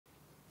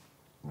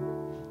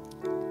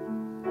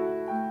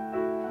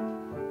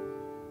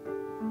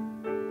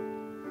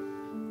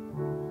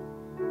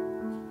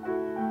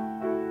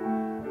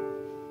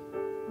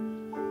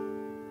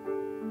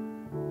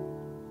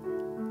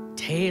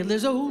tale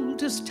as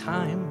old as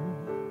time,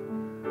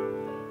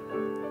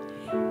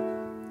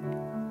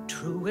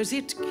 true as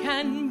it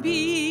can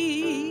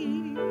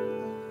be.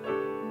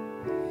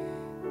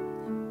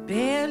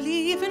 Barely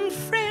even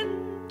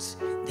friends,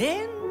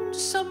 then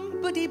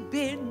somebody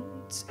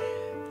bends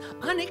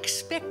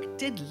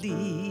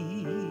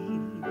unexpectedly.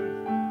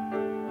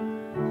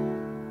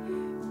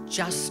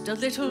 Just a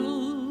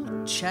little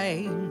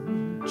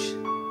change,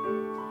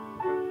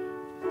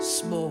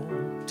 small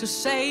to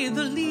say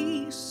the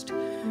least,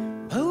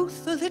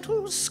 both a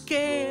little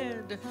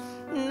scared,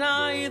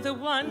 neither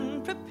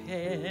one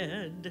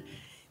prepared.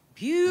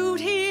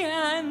 Beauty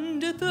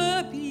and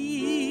the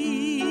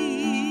Beast.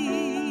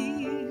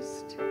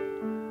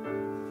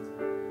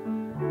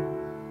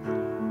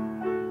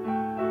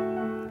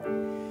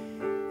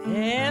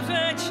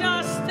 Ever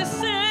just the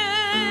same,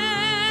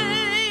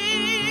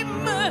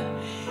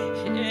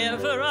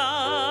 ever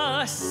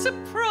a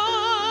surprise,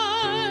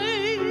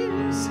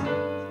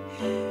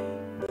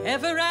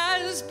 ever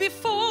as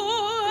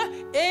before,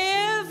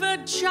 ever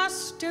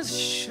just as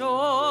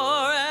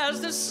sure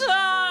as the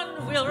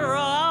sun will rise.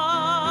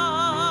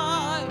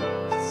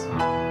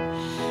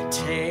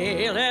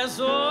 Tale as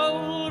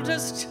old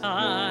as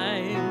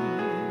time,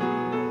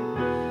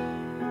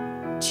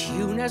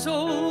 tune as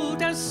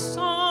old as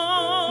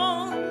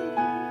song,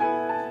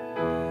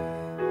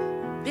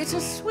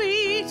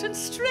 bittersweet and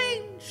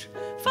strange,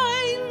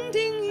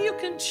 finding you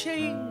can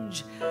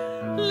change,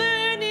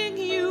 learning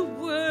you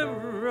were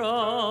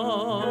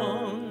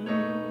wrong.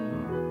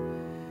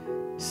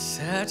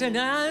 Certain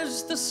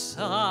as the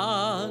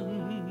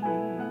sun,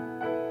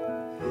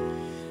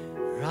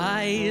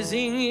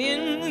 rising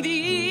in the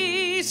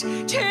east,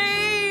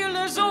 tale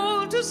as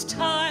old as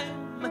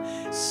time,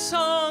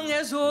 song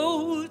as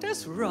old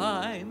as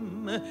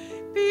rhyme,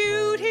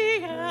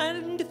 Beauty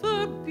and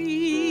the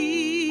Beast.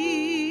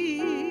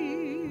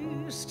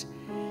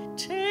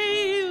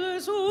 Tale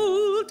as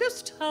old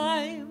as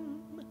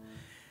time,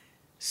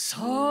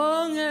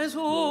 song as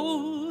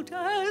old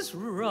as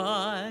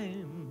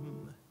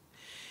rhyme,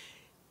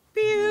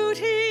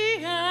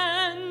 Beauty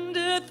and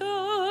the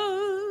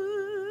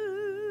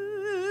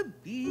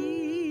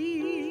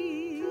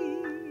Beast.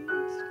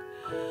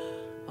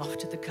 Off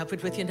to the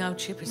cupboard with you now,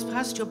 Chip. It's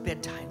past your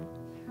bedtime.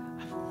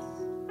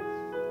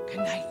 Good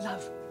night,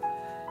 love.